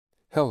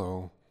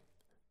Hello,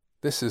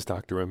 this is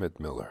Dr. Emmett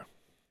Miller.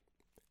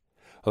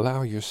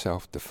 Allow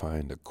yourself to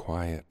find a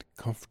quiet,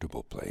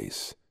 comfortable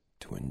place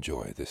to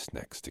enjoy this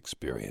next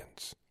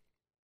experience.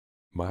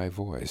 My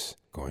voice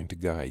going to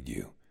guide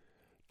you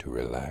to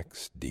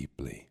relax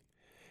deeply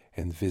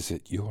and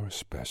visit your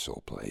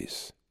special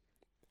place,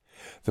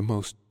 the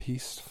most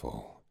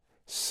peaceful,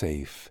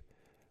 safe,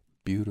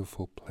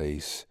 beautiful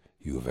place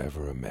you've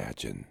ever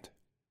imagined.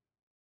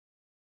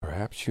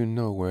 Perhaps you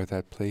know where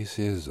that place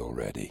is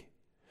already,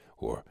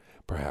 or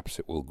perhaps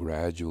it will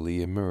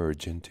gradually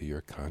emerge into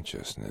your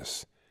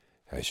consciousness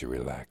as you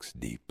relax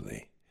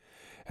deeply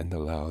and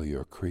allow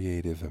your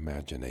creative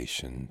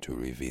imagination to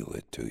reveal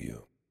it to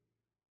you.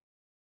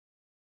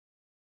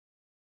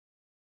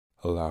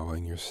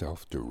 Allowing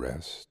yourself to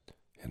rest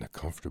in a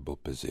comfortable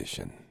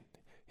position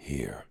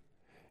here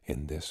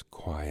in this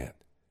quiet,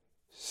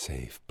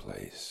 safe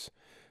place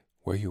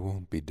where you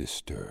won't be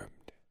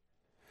disturbed,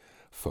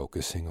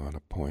 focusing on a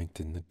point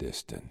in the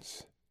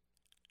distance,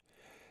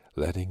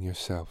 letting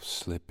yourself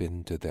slip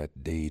into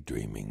that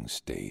daydreaming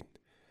state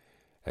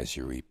as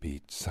you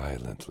repeat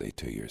silently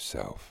to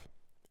yourself,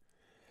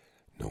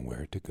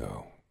 nowhere to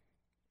go,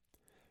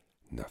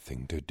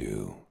 nothing to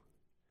do,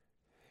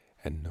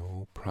 and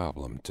no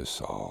problem to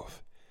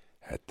solve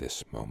at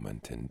this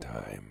moment in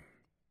time.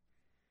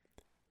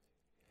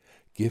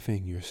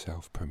 Giving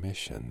yourself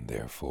permission,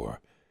 therefore,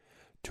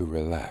 to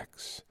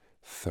relax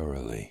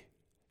thoroughly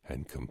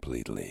and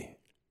completely.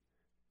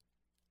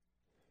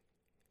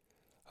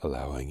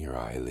 Allowing your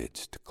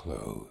eyelids to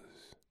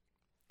close,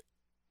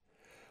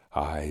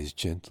 eyes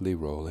gently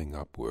rolling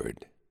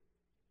upward,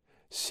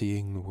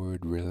 seeing the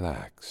word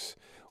relax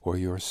or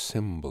your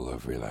symbol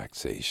of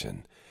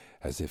relaxation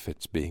as if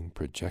it's being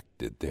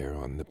projected there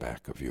on the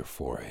back of your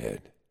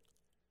forehead.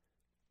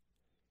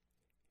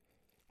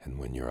 And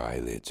when your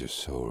eyelids are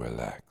so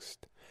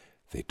relaxed,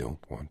 they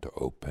don't want to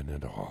open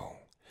at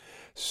all,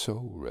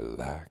 so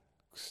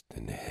relaxed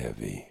and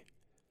heavy,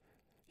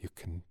 you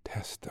can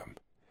test them.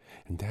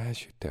 And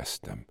as you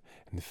test them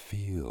and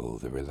feel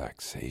the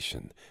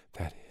relaxation,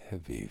 that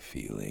heavy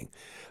feeling,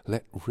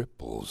 let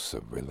ripples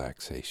of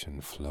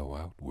relaxation flow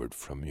outward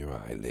from your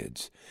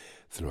eyelids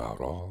throughout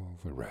all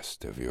the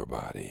rest of your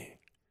body,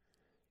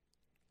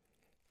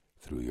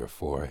 through your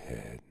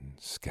forehead and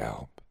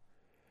scalp,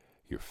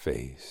 your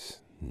face,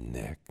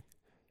 neck,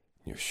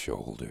 your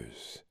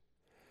shoulders,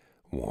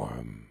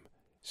 warm,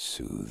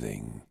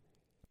 soothing,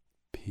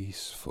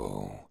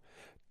 peaceful,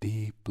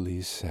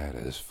 deeply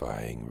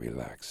satisfying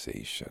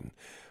relaxation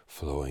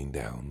flowing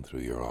down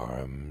through your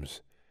arms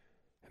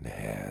and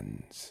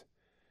hands.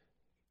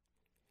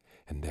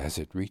 And as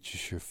it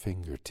reaches your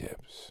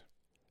fingertips,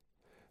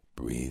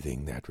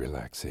 breathing that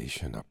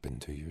relaxation up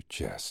into your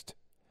chest,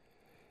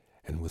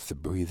 and with the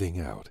breathing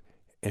out,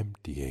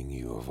 emptying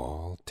you of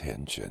all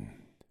tension,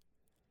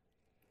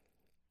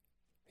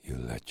 you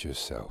let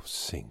yourself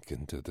sink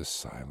into the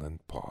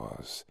silent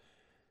pause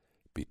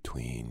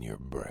between your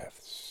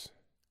breaths,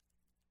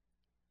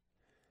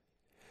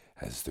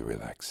 as the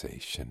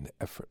relaxation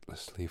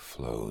effortlessly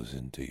flows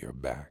into your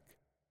back,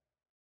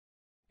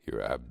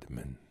 your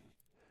abdomen,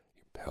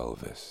 your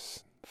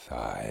pelvis,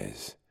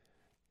 thighs,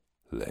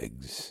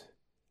 legs,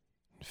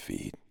 and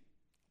feet,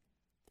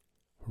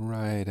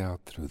 right out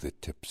through the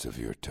tips of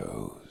your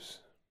toes.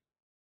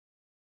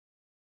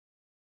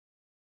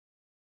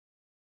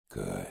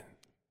 Good.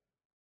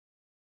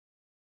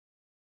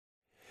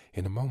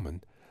 In a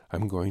moment,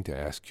 I'm going to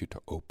ask you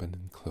to open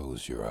and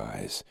close your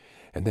eyes,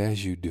 and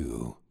as you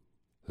do,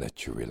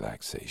 let your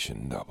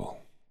relaxation double.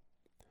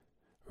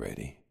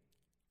 Ready?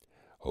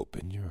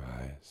 Open your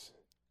eyes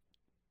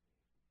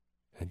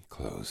and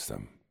close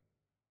them.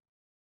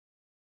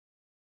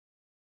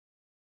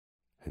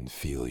 And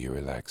feel your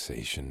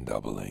relaxation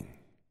doubling.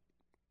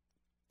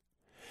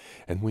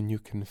 And when you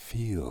can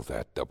feel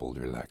that doubled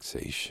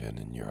relaxation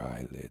and your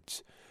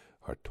eyelids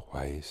are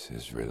twice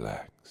as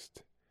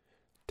relaxed,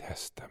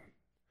 test them.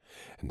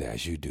 And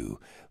as you do,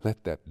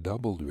 let that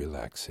doubled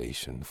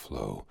relaxation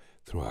flow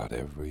throughout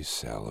every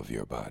cell of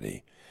your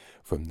body,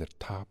 from the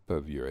top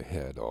of your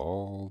head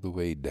all the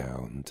way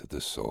down to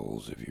the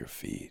soles of your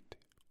feet.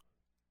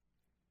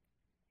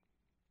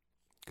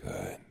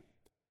 Good.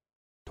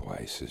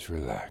 Twice as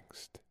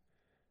relaxed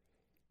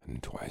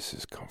and twice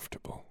as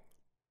comfortable.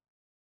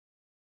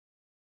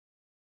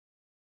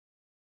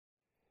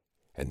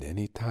 And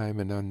any time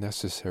an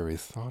unnecessary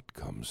thought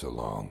comes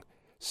along,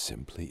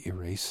 simply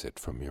erase it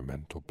from your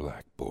mental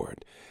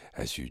blackboard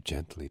as you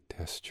gently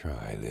test your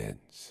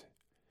eyelids,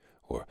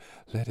 or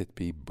let it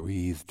be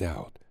breathed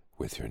out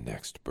with your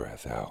next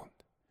breath out,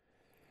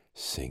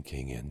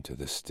 sinking into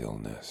the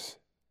stillness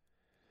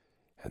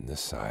and the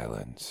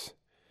silence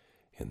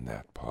in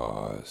that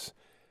pause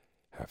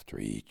after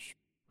each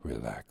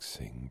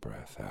relaxing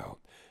breath out,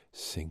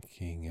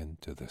 sinking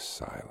into the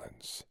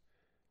silence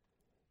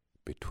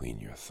between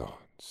your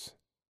thoughts,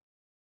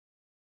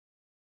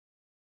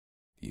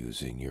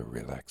 using your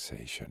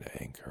relaxation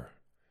anchor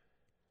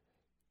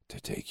to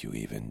take you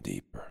even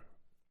deeper.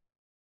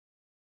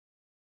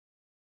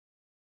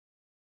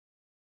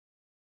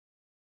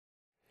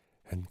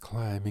 and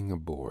climbing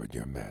aboard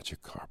your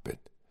magic carpet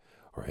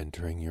or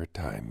entering your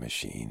time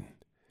machine,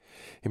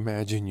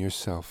 imagine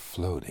yourself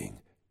floating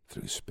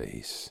through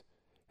space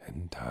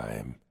and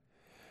time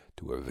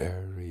to a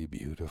very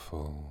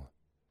beautiful,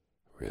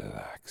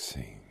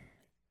 relaxing,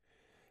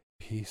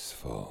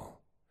 peaceful,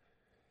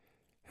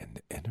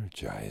 and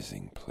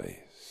energizing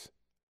place.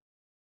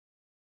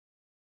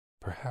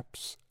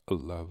 Perhaps a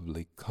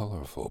lovely,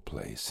 colorful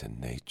place in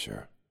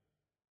nature.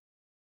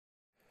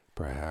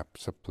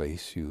 Perhaps a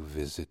place you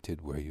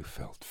visited where you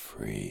felt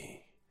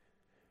free,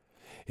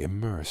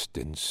 immersed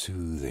in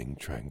soothing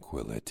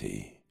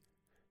tranquility.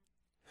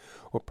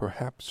 Or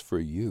perhaps for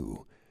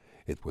you,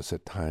 it was a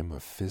time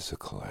of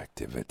physical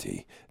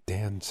activity,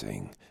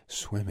 dancing,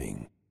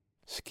 swimming,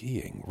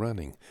 skiing,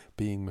 running,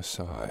 being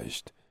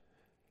massaged,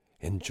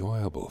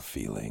 enjoyable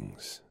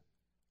feelings,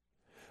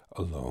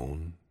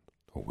 alone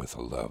or with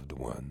a loved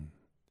one,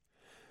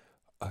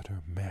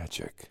 utter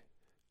magic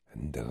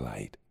and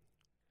delight.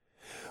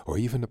 Or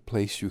even a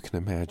place you can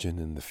imagine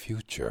in the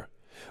future,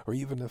 or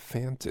even a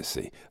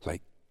fantasy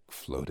like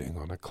floating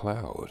on a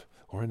cloud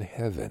or in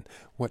heaven,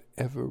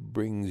 whatever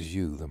brings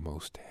you the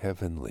most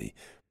heavenly,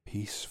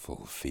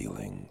 peaceful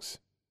feelings.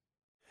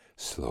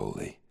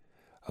 Slowly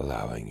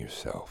allowing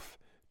yourself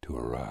to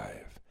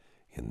arrive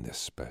in this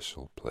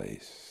special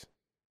place,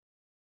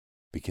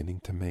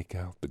 beginning to make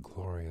out the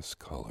glorious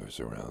colors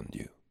around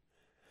you,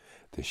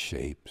 the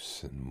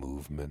shapes and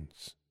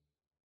movements,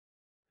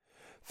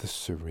 the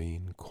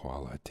serene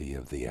quality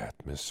of the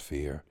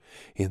atmosphere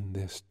in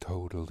this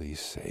totally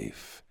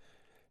safe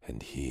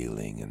and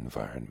healing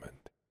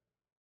environment.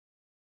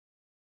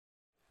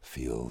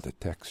 Feel the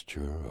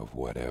texture of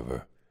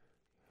whatever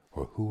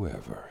or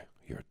whoever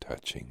you're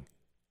touching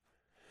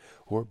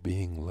or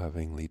being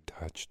lovingly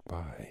touched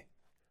by.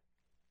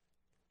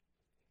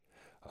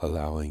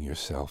 Allowing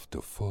yourself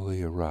to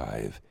fully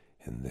arrive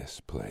in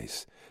this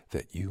place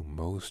that you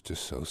most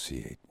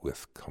associate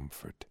with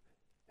comfort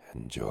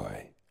and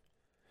joy,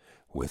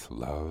 with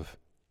love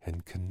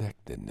and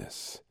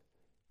connectedness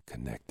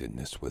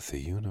with the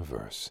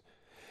universe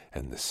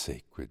and the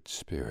sacred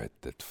spirit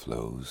that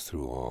flows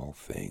through all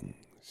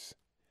things.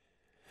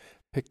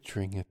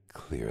 Picturing it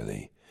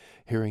clearly,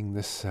 hearing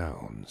the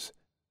sounds,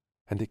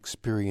 and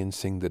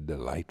experiencing the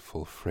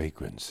delightful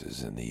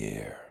fragrances in the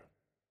air,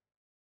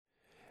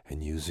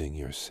 and using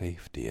your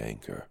safety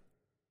anchor,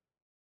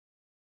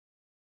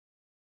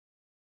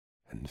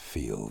 and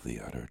feel the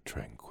utter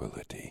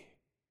tranquility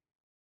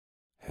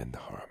and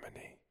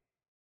harmony.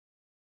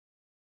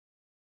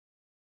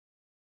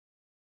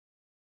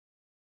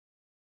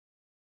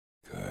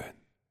 Good.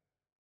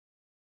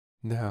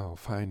 Now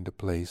find a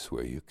place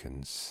where you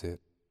can sit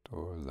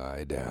or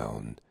lie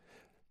down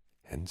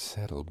and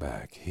settle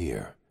back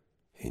here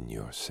in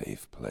your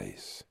safe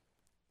place.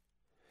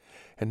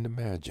 And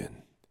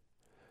imagine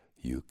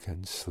you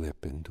can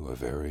slip into a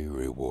very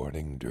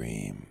rewarding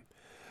dream,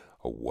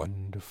 a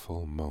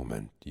wonderful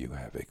moment you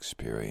have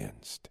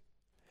experienced.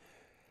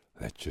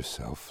 Let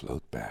yourself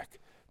float back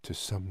to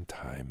some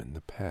time in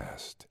the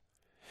past,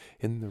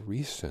 in the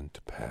recent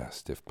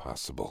past if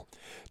possible,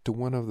 to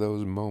one of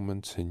those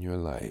moments in your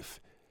life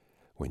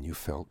when you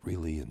felt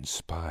really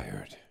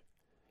inspired,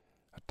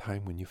 a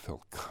time when you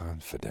felt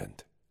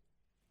confident,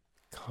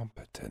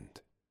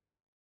 competent,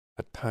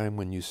 a time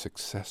when you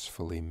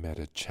successfully met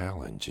a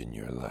challenge in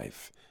your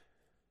life,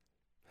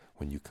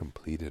 when you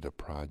completed a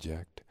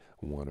project,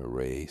 won a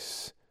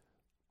race,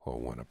 or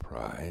won a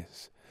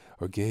prize,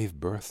 or gave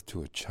birth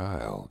to a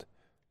child,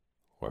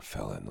 or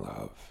fell in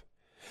love.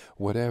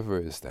 Whatever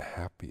is the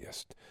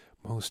happiest,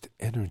 most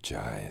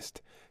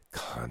energized,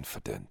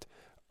 confident,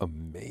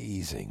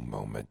 amazing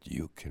moment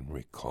you can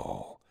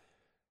recall.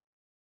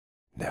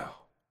 Now,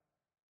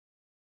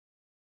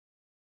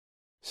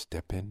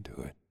 step into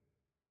it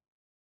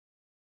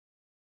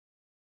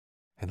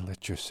and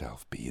let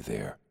yourself be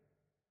there.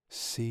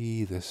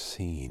 See the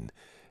scene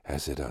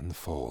as it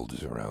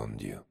unfolds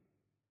around you.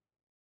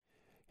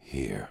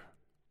 Hear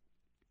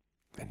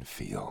and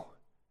feel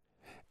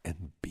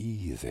and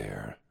be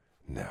there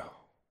now.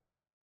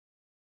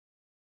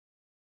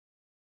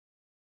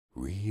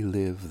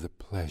 Relive the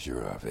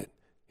pleasure of it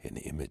in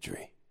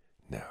imagery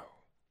now,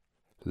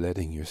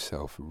 letting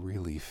yourself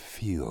really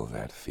feel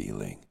that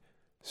feeling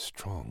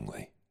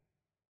strongly.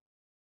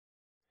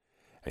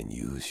 And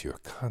use your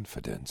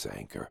confidence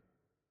anchor,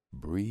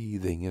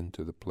 breathing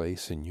into the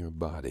place in your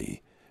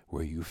body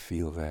where you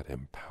feel that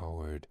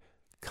empowered,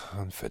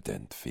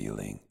 confident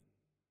feeling.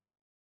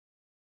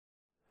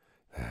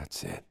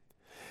 That's it.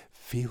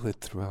 Feel it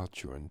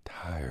throughout your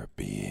entire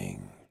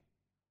being.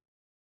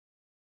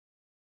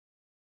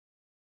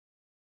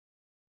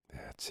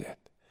 That's it.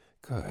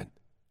 Good.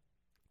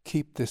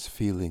 Keep this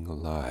feeling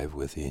alive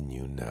within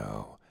you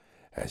now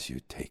as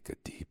you take a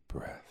deep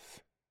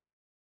breath.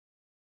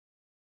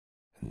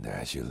 And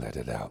as you let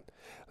it out,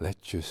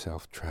 let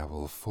yourself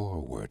travel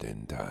forward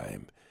in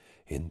time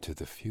into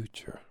the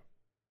future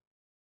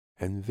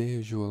and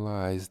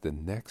visualize the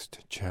next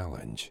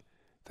challenge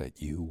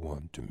that you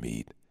want to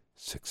meet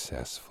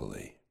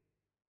successfully.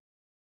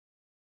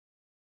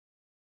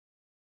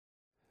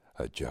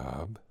 a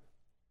job,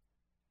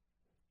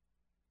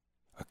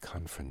 a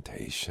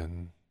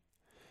confrontation,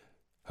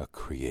 a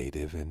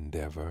creative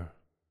endeavor,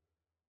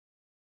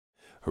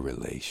 a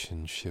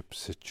relationship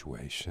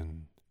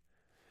situation.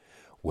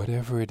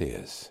 Whatever it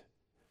is,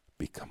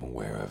 become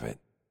aware of it.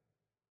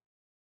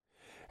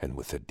 And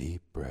with a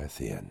deep breath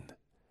in,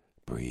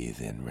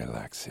 breathe in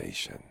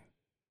relaxation,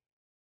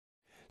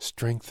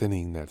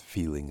 strengthening that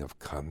feeling of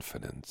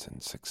confidence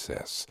and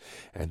success.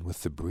 And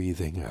with the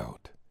breathing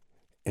out,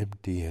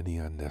 empty any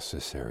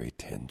unnecessary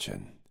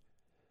tension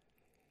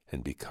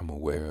and become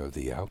aware of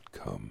the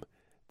outcome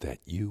that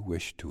you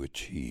wish to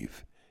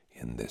achieve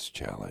in this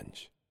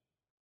challenge.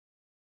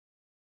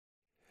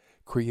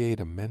 Create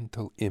a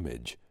mental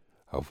image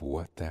of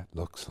what that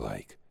looks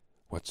like,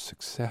 what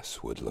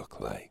success would look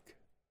like.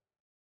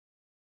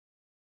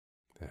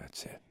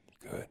 That's it.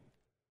 Good.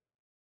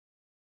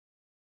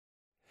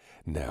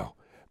 Now,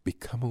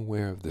 become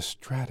aware of the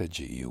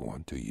strategy you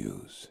want to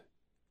use.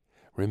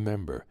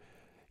 Remember,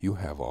 you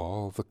have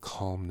all the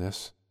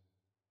calmness,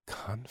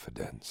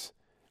 confidence,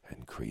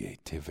 and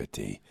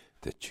creativity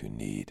that you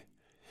need.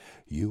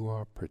 You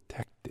are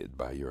protected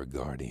by your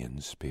guardian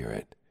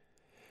spirit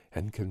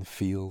and can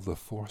feel the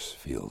force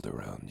field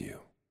around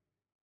you.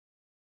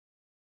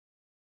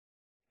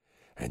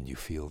 And you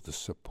feel the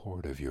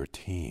support of your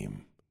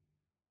team.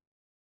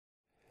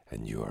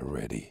 And you are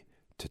ready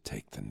to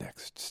take the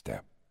next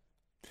step.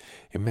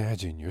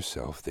 Imagine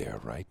yourself there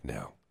right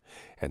now,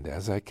 and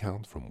as I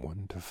count from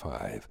 1 to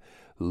 5,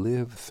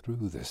 live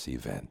through this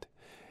event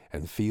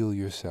and feel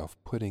yourself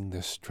putting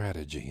this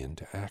strategy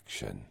into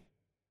action.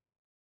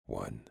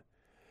 1,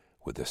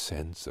 with a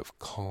sense of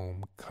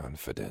calm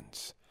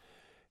confidence,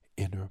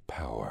 inner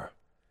power,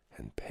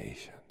 and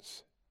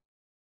patience.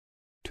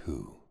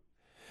 2,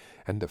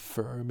 and a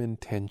firm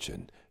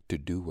intention to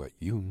do what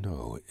you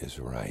know is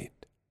right.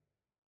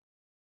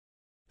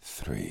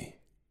 3,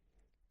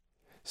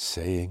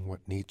 saying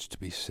what needs to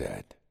be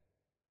said,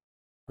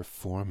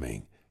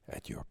 performing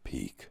at your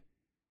peak,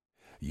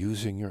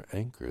 using your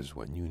anchors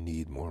when you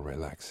need more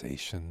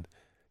relaxation,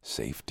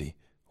 safety,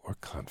 or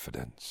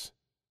confidence.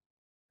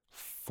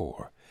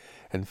 4,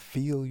 and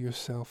feel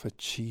yourself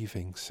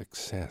achieving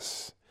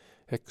success.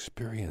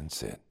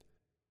 Experience it.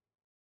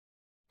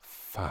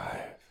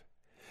 5,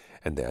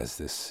 and as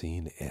this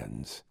scene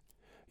ends,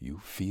 you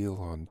feel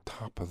on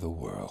top of the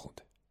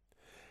world,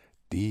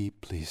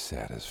 deeply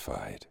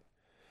satisfied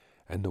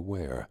and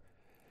aware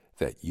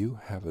that you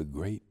have a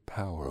great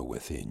power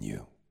within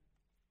you.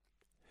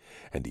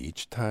 And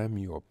each time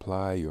you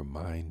apply your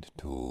mind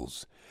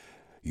tools,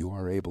 you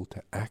are able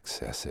to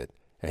access it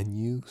and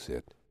use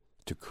it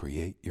to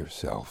create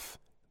yourself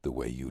the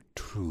way you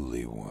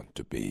truly want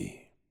to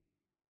be.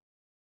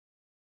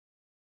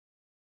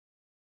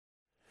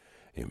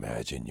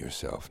 Imagine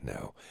yourself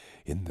now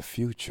in the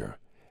future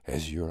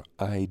as your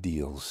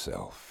ideal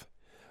self,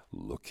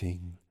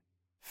 looking,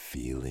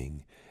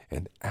 feeling,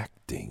 and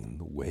acting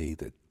the way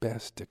that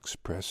best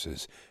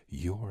expresses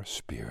your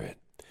spirit,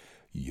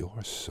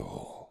 your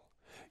soul,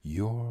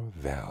 your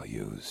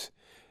values,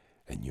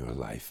 and your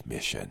life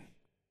mission.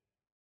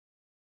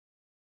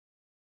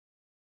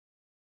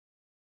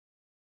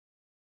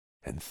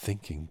 And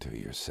thinking to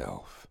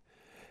yourself,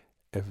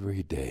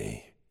 every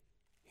day,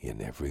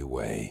 in every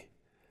way,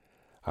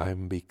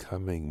 I'm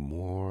becoming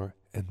more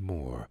and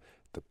more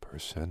the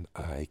person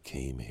I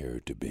came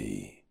here to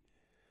be.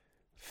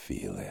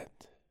 Feel it.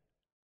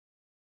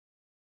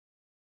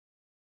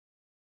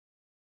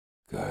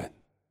 Good.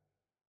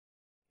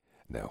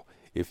 Now,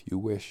 if you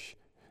wish,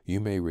 you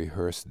may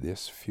rehearse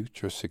this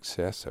future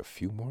success a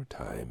few more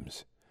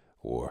times,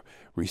 or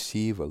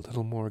receive a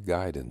little more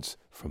guidance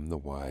from the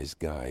wise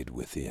guide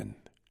within.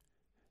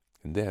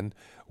 And then,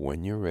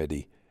 when you're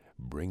ready,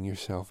 bring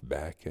yourself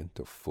back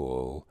into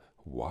full,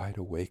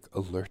 wide-awake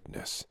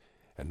alertness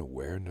and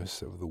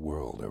awareness of the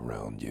world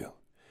around you,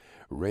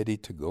 ready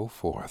to go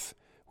forth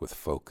with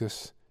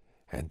focus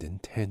and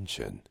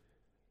intention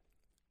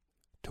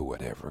to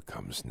whatever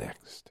comes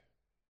next.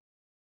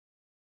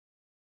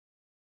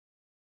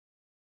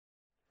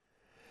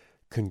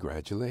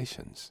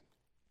 Congratulations!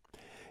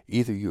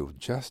 Either you've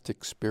just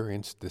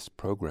experienced this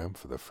program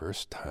for the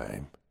first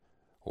time,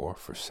 or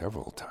for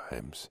several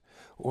times,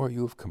 or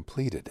you've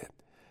completed it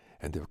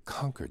and have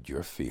conquered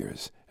your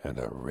fears and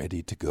are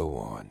ready to go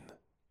on.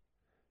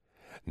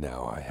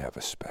 Now I have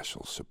a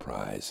special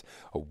surprise,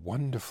 a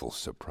wonderful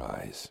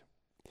surprise.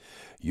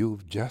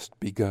 You've just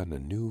begun a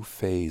new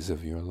phase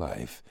of your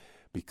life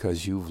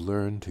because you've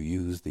learned to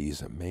use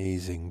these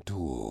amazing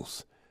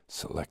tools,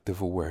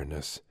 selective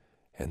awareness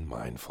and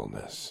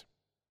mindfulness.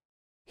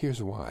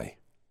 Here's why.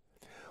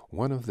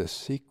 One of the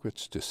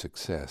secrets to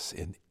success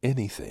in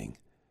anything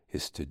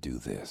is to do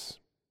this.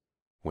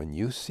 When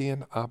you see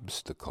an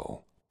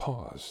obstacle,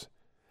 pause,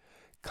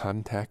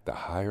 contact the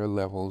higher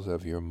levels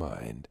of your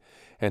mind,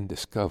 and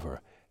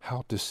discover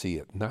how to see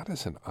it not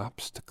as an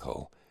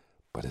obstacle,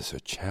 but as a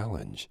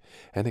challenge,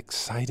 an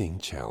exciting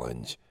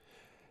challenge,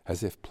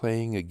 as if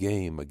playing a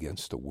game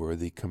against a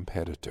worthy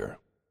competitor.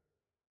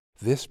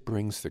 This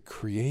brings the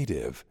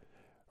creative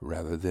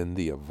rather than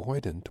the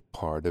avoidant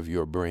part of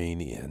your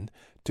brain in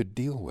to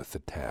deal with the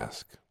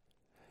task.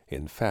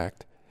 In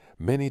fact,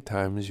 many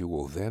times you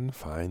will then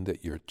find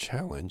that your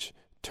challenge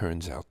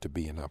turns out to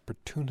be an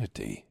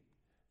opportunity.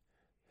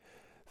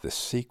 The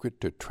secret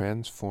to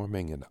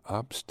transforming an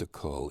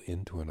obstacle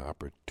into an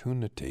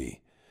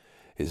opportunity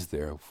is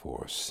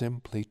therefore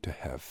simply to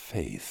have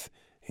faith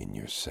in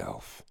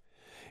yourself,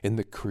 in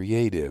the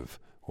creative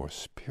or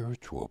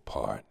spiritual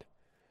part,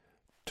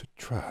 to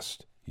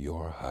trust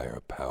your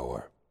higher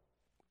power.